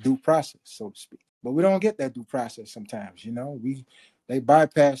that due process, so to speak. But we don't get that due process sometimes, you know. They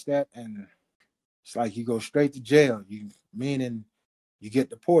bypass that, and it's like you go straight to jail. Meaning you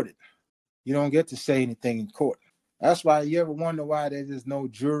get deported. You don't get to say anything in court. That's why you ever wonder why there's no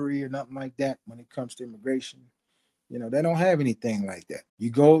jury or nothing like that when it comes to immigration. You know, they don't have anything like that. You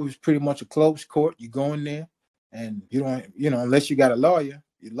go, it's pretty much a closed court. You go in there and you don't, you know, unless you got a lawyer,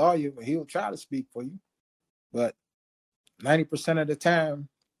 your lawyer, he'll try to speak for you. But 90% of the time,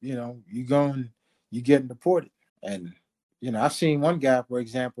 you know, you getting deported. And, you know, I've seen one guy, for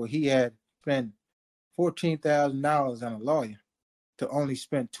example, he had spent $14,000 on a lawyer to only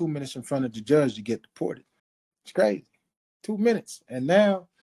spend 2 minutes in front of the judge to get deported. It's crazy. 2 minutes. And now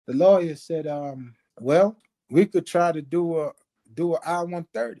the lawyer said, well, we could try to do a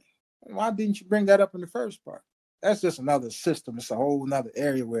I-130. Why didn't you bring that up in the first part? That's just another system. It's a whole another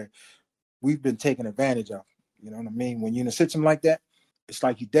area where we've been taken advantage of. You know what I mean? When you're in a system like that, it's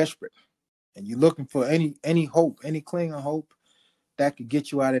like you're desperate and you're looking for any hope, any cling of hope that could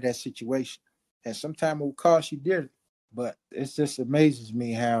get you out of that situation. And sometimes it will cost you dearly. But it just amazes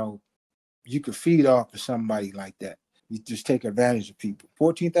me how you could feed off of somebody like that. You just take advantage of people.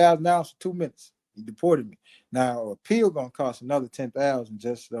 $14,000 for 2 minutes. You deported me. Now, appeal gonna cost another $10,000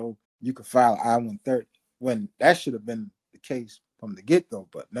 just so you could file I-130. When that should have been the case from the get-go,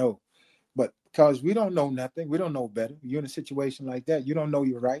 but no. But because we don't know nothing, we don't know better. You're in a situation like that, you don't know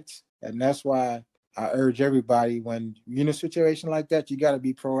your rights. And that's why I urge everybody, when you're in a situation like that, you got to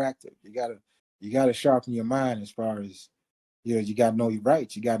be proactive. You got to sharpen your mind as far as, you know, you got to know your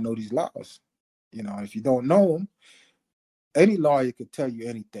rights. You got to know these laws. You know, if you don't know them, any lawyer could tell you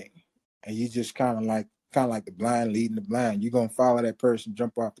anything. And you just kind of like the blind leading the blind. You're going to follow that person,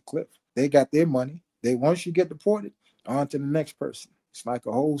 jump off the cliff. They got their money. Once you get deported, on to the next person. It's like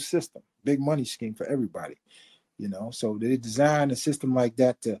a whole system, big money scheme for everybody, you know. So they designed a system like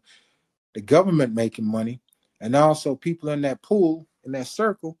that to the government making money, and also people in that pool, in that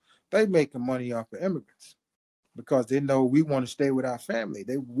circle, they making money off of immigrants because they know we want to stay with our family.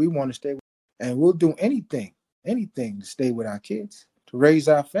 We want to stay, and we'll do anything to stay with our kids, to raise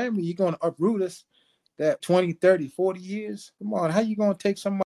our family. You're going to uproot us that 20, 30, 40 years? Come on, how you going to take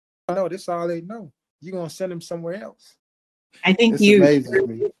somebody? No, that's all they know. You're going to send them somewhere else. I think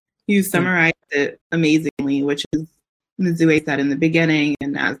you summarized it amazingly, which is Mizue said in the beginning,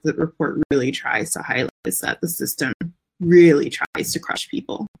 and as the report really tries to highlight, is that the system really tries to crush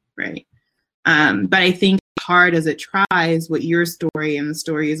people, right? But I think hard as it tries, what your story and the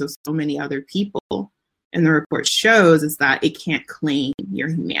stories of so many other people in the report shows is that it can't claim your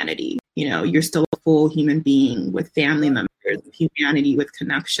humanity. You know, you're still a full human being with family members, with humanity, with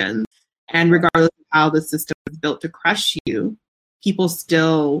connections. And regardless of how the system is built to crush you, people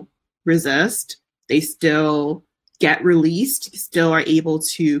still resist. They still get released, still are able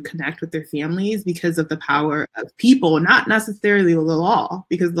to connect with their families because of the power of people, not necessarily the law,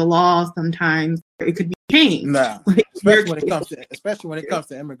 because the law sometimes it could be changed. Nah, especially when it comes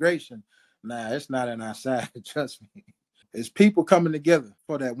to immigration. Nah, it's not on our side. Trust me. It's people coming together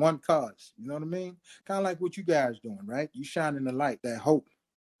for that one cause. You know what I mean? Kind of like what you guys doing, right? You shining the light, that hope,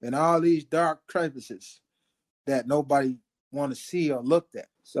 in all these dark crevices that nobody want to see or look at.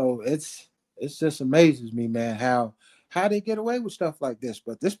 So it's just amazes me, man, how they get away with stuff like this.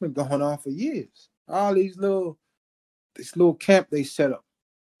 But this been going on for years. All this little camp they set up.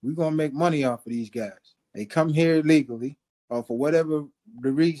 We're gonna make money off of these guys. They come here illegally, or for whatever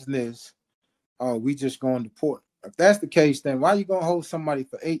the reason is, we just going to deport. If that's the case, then why are you gonna hold somebody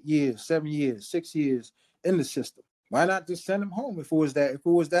for 8 years, 7 years, 6 years in the system? Why not just send them home? If it was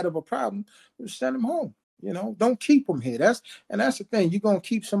that of a problem, just send them home. You know, don't keep them here. That's the thing. You're gonna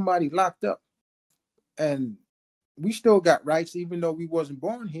keep somebody locked up, and we still got rights, even though we wasn't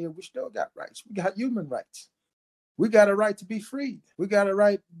born here. We still got rights. We got human rights. We got a right to be free. We got a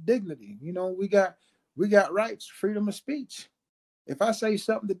right to dignity. We got rights, freedom of speech. If I say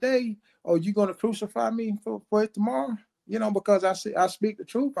something today, oh, you're going to crucify me for it tomorrow? Because I speak the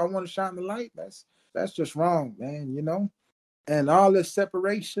truth. I want to shine the light. That's just wrong, man. And all this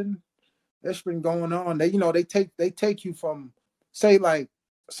separation that's been going on. They take you from, say you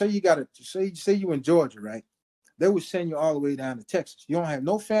in Georgia, right? They would send you all the way down to Texas. You don't have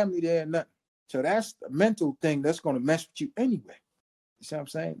no family there, nothing. So that's the mental thing that's going to mess with you anyway. You see what I'm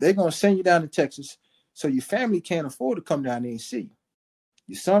saying? They're going to send you down to Texas, so your family can't afford to come down there and see you.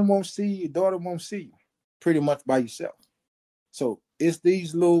 Your son won't see you, your daughter won't see you, pretty much by yourself. So it's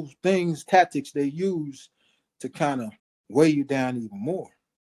these little things, tactics they use to kind of weigh you down even more,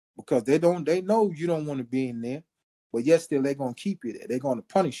 because they know you don't want to be in there, but yet still they're going to keep you there. They're going to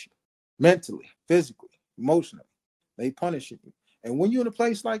punish you mentally, physically, emotionally. They punish you. And when you're in a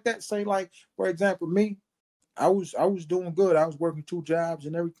place like that, say like, for example, me, I was doing good. I was working 2 jobs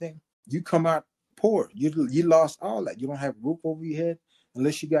and everything. You come out poor. You lost all that. You don't have a roof over your head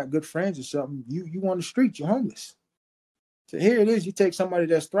unless you got good friends or something. You on the street, you're homeless. So here it is. You take somebody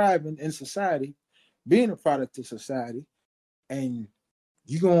that's thriving in society, being a product of society, and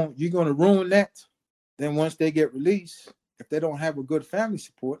you're gonna ruin that. Then once they get released, if they don't have a good family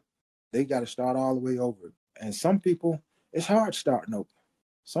support, they got to start all the way over. And some people, it's hard starting over.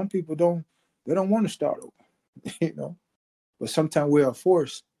 Some people don't want to start over, But sometimes we are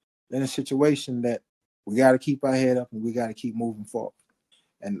forced in a situation that we got to keep our head up and we got to keep moving forward.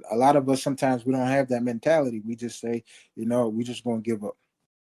 And a lot of us, sometimes we don't have that mentality. We just say, we just going to give up.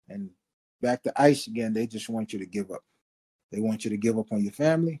 And back to ICE again, they just want you to give up. They want you to give up on your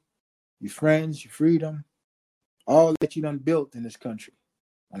family, your friends, your freedom, all that you done built in this country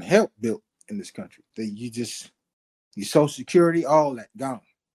and helped build in this country. Your Social Security, all that gone.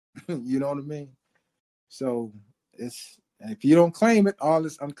 You know what I mean? So and if you don't claim it, all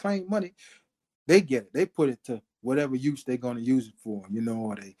this unclaimed money, they get it. They put it to whatever use they're going to use it for,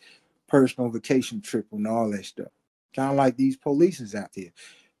 or they personal vacation trip and all that stuff. Kind of like these police out there.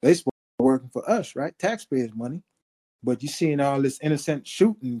 They supposed to be working for us, right? Taxpayers' money. But you're seeing all this innocent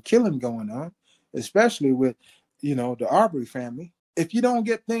shooting and killing going on, especially with, the Arbery family. If you don't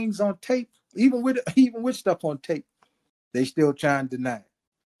get things on tape, even with stuff on tape, they still try and deny it.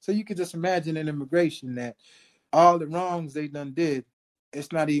 So you can just imagine in immigration that all the wrongs they done did,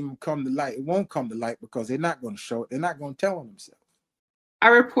 it's not even come to light. It won't come to light because they're not going to show it. They're not going to tell on themselves.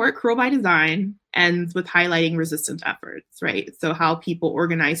 Our report, Cruel by Design, ends with highlighting resistance efforts, right? So how people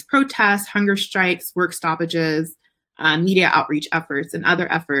organize protests, hunger strikes, work stoppages, media outreach efforts, and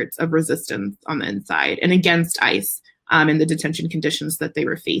other efforts of resistance on the inside and against ICE and the detention conditions that they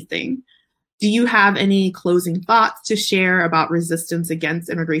were facing. Do you have any closing thoughts to share about resistance against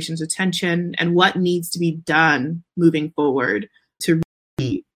immigration detention and what needs to be done moving forward to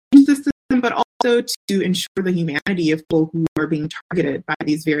really change the system, but also to ensure the humanity of people who are being targeted by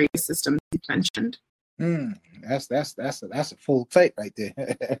these various systems you mentioned? That's a full plate right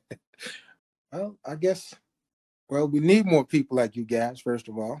there. Well, I guess, we need more people like you guys, first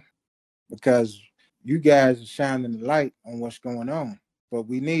of all, because you guys are shining the light on what's going on. But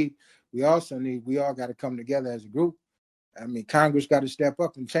we all got to come together as a group. I mean, Congress got to step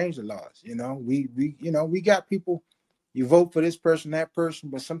up and change the laws. We got people, you vote for this person, that person,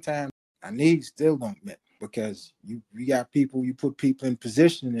 but sometimes our needs still don't meet because you got people, you put people in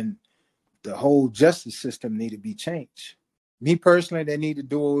position and the whole justice system need to be changed. Me personally, they need to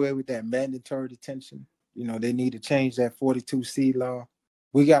do away with that mandatory detention. They need to change that 42C law.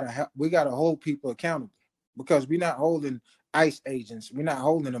 We gotta hold people accountable because we're not holding ICE agents. We're not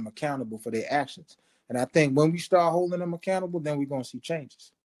holding them accountable for their actions. And I think when we start holding them accountable, then we're going to see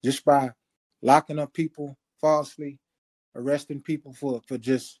changes. Just by locking up people falsely, arresting people for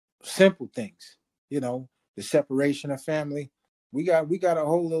just simple things, the separation of family. We got to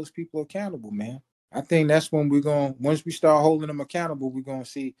hold those people accountable, man. I think that's when once we start holding them accountable, we're going to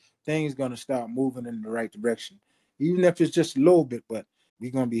see things going to start moving in the right direction. Even if it's just a little bit, but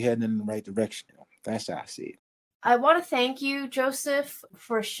we're going to be heading in the right direction. That's how I see it. I want to thank you, Joseph,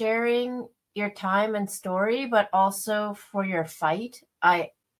 for sharing your time and story, but also for your fight.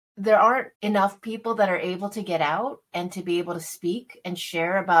 There aren't enough people that are able to get out and to be able to speak and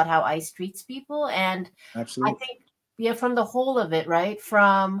share about how ICE treats people. And absolutely. I think, from the whole of it, right?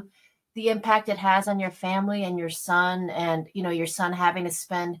 From the impact it has on your family and your son, and, your son having to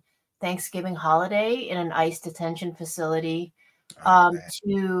spend Thanksgiving holiday in an ICE detention facility,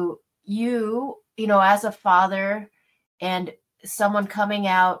 to you, as a father and someone coming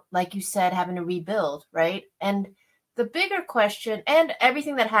out, like you said, having to rebuild, right? And the bigger question, and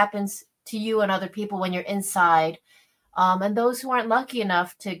everything that happens to you and other people when you're inside, and those who aren't lucky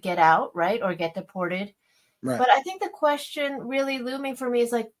enough to get out, right, or get deported. Right. But I think the question really looming for me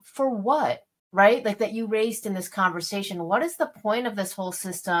is like, for what, right? Like that you raised in this conversation. What is the point of this whole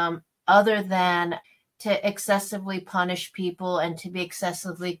system other than to excessively punish people and to be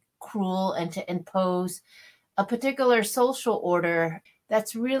excessively cruel and to impose a particular social order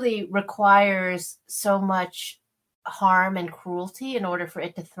that's really requires so much harm and cruelty in order for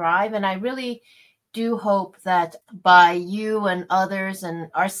it to thrive? And I really do hope that by you and others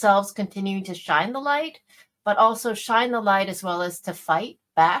and ourselves continuing to shine the light, but also shine the light as well as to fight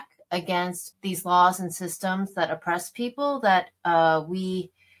back against these laws and systems that oppress people, that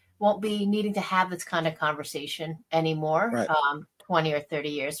we won't be needing to have this kind of conversation anymore, right. 20 or 30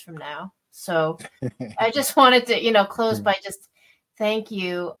 years from now. So I just wanted to, close by just thank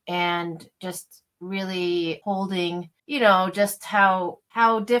you and just really holding, just how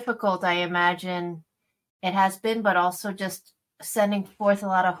difficult I imagine it has been, but also just sending forth a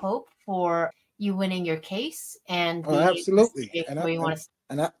lot of hope for you winning your case and absolutely.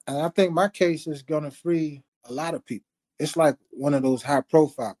 And I think my case is going to free a lot of people. It's like one of those high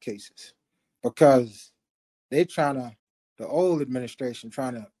profile cases because the old administration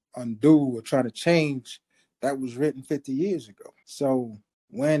trying to undo or trying to change that was written 50 years ago. So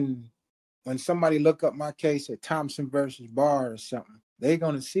when somebody look up my case at Thompson versus Barr or something, they're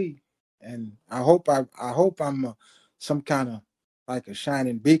going to see. And I hope I'm some kind of like a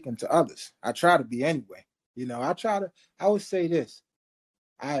shining beacon to others. I try to be anyway. I would say this.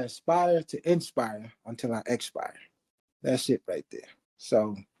 I aspire to inspire until I expire. That's it right there.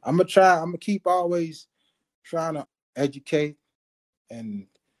 So I'm going to keep always trying to educate and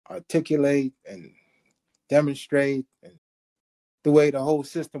articulate and demonstrate and the way the whole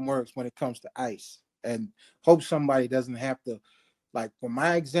system works when it comes to ICE, and hope somebody doesn't have to, like for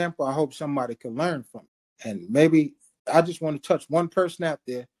my example, I hope somebody can learn from it. And maybe I just want to touch one person out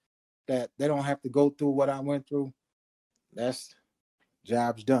there that they don't have to go through what I went through. That's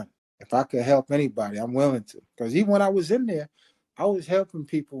job's done. If I could help anybody, I'm willing to. Because even when I was in there, I was helping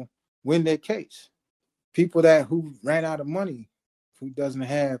people win their case. People who ran out of money, who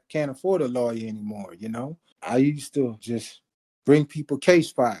can't afford a lawyer anymore, I used to just bring people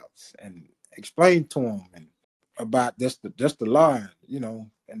case files and explain to them and about just the law,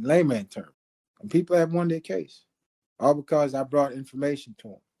 in layman terms. And people have won their case. All because I brought information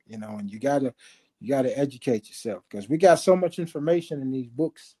to them, and you gotta educate yourself because we got so much information in these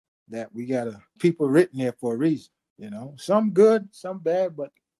books that people written there for a reason, some good, some bad,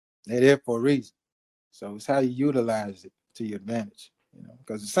 but they're there for a reason. So it's how you utilize it to your advantage,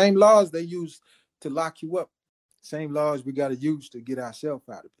 because the same laws they use to lock you up, same laws we got to use to get ourselves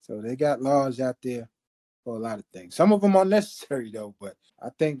out of it. So they got laws out there for a lot of things. Some of them are necessary though, but I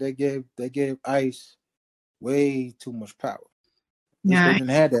think they gave ICE way too much power. Yeah, they didn't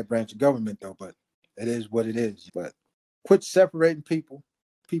have that branch of government though, but it is what it is. But quit separating people.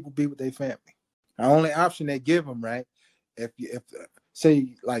 People be with their family. The only option they give them, right? If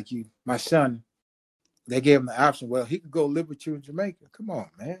say like you, my son, they gave him the option. Well, he could go live with you in Jamaica. Come on,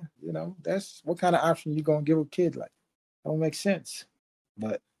 man. That's what kind of option you gonna give a kid like? Don't make sense.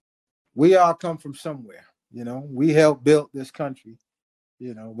 But we all come from somewhere. We helped build this country.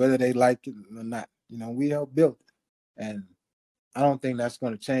 Whether they like it or not. We helped build it, and I don't think that's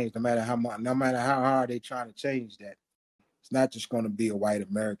going to change. No matter how hard they trying to change that, it's not just going to be a white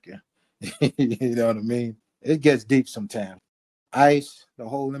America. You know what I mean? It gets deep sometimes. ICE, the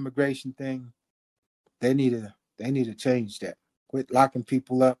whole immigration thing, they need to change that. Quit locking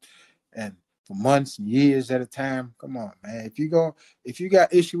people up and for months and years at a time. Come on, man. If you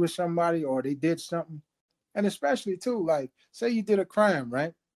got issue with somebody or they did something, and especially too, like say you did a crime,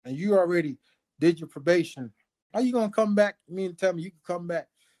 right? And you already did your probation. Are you gonna come back? Tell me you can come back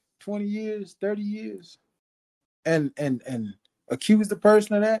 20 years, 30 years and accuse the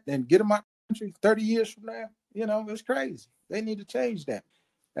person of that and get them out of the country 30 years from now? It's crazy. They need to change that.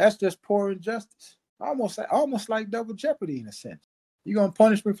 That's just poor injustice. Almost like double jeopardy in a sense. You're going to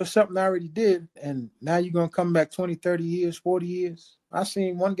punish me for something I already did, and now you're going to come back 20, 30 years, 40 years. I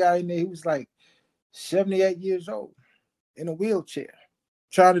seen one guy in there, he was like 78 years old in a wheelchair,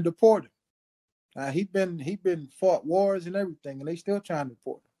 trying to deport him. He'd been fought wars and everything, and they still trying to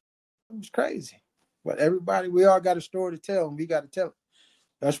deport him. It was crazy. But we all got a story to tell, and we got to tell it.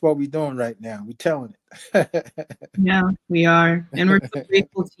 That's what we're doing right now. We're telling it. Yeah, we are. And we're so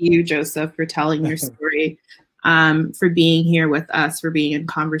grateful to you, Joseph, for telling your story, for being here with us, for being in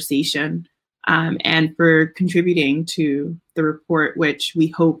conversation, and for contributing to the report, which we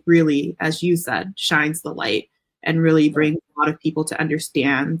hope really, as you said, shines the light and really bring a lot of people to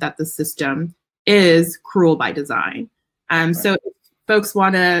understand that the system is cruel by design. So if folks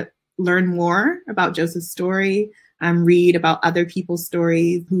want to learn more about Joseph's story, read about other people's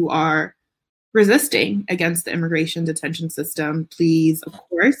stories who are resisting against the immigration detention system, please, of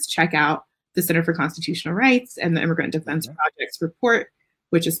course, check out the Center for Constitutional Rights and the Immigrant Defense Project's report,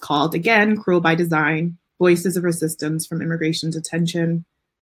 which is called, again, Cruel by Design, Voices of Resistance from Immigration Detention.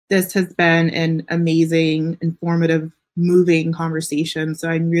 This has been an amazing, informative, moving conversation. So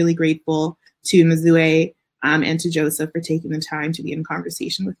I'm really grateful to Mizue and to Joseph for taking the time to be in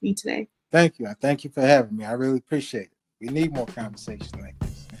conversation with me today. Thank you. Thank you for having me. I really appreciate it. We need more conversations like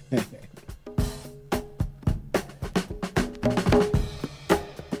this.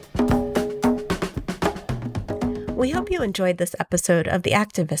 We hope you enjoyed this episode of the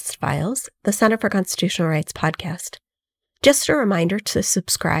Activist Files, the Center for Constitutional Rights podcast. Just a reminder to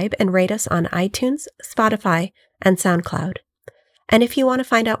subscribe and rate us on iTunes, Spotify, and SoundCloud. And if you want to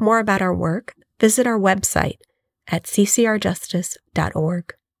find out more about our work, visit our website at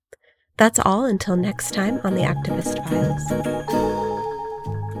ccrjustice.org. That's all until next time on the Activist Files.